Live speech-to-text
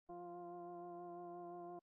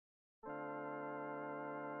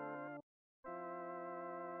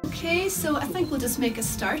Okay, so I think we'll just make a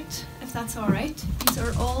start, if that's all right. These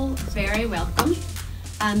are all very welcome,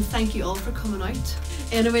 and thank you all for coming out.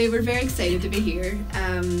 Anyway, we're very excited to be here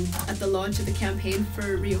at the launch of the campaign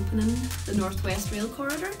for reopening the North West Rail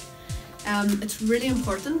Corridor. It's really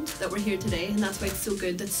important that we're here today, and that's why it's so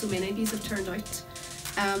good that so many of you have turned out,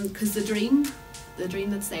 because the dream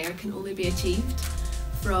that's there can only be achieved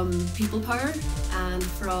from people power and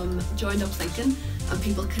from joined up thinking and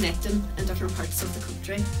people connecting in different parts of the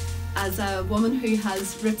country. As a woman who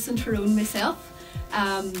has roots in Tyrone myself,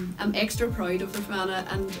 I'm extra proud of the Fermanagh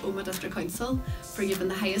and Omagh District Council for giving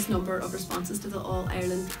the highest number of responses to the All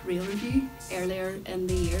Ireland Rail Review earlier in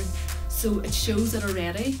the year. So it shows that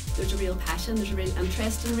already there's a real passion, there's a real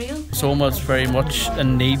interest in rail. So much very much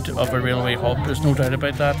in need of a railway hub, there's no doubt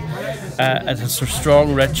about that. It has a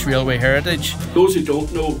strong, rich railway heritage. Those who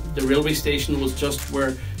don't know, the railway station was just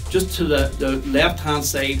to the left-hand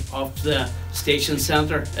side of the station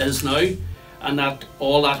centre is now, and that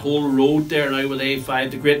whole road there now with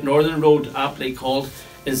A5, the Great Northern Road, aptly called,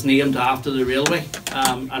 is named after the railway.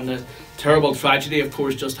 And the terrible tragedy, of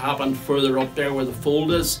course, just happened further up there where the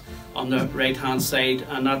fold is on the right-hand side,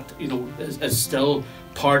 and that, you know, is still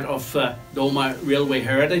part of the Omagh railway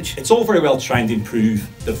heritage. It's all very well trying to improve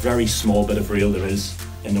the very small bit of rail there is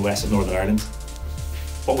in the west of Northern Ireland,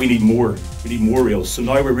 but we need more. We need more rails. So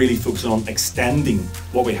now we're really focusing on extending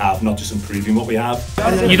what we have, not just improving what we have.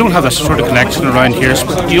 You don't have that sort of connection around here.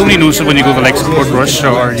 You only notice it when you go to the likes of Portrush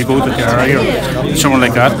or you go to Derry or somewhere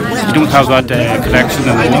like that. You don't have that connection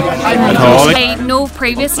at all. I know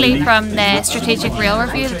previously from the Strategic Rail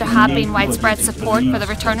Review that there had been widespread support for the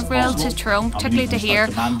return of rail to Tyrone, particularly to here,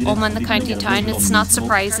 Omagh in the county town. It's not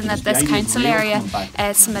surprising that this council area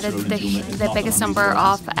submitted the biggest number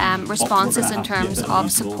of responses in terms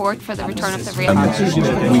of support for the return of the rail.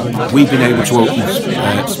 We've been able to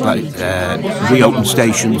reopen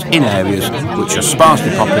stations in areas which are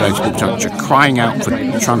sparsely populated, which are crying out for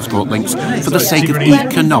transport links for the sake of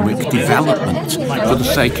economic development, for the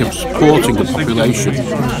sake of supporting the population.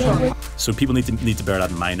 So people need to bear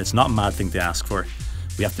that in mind. It's not a mad thing to ask for.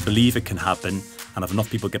 We have to believe it can happen, and if enough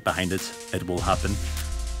people get behind it, it will happen.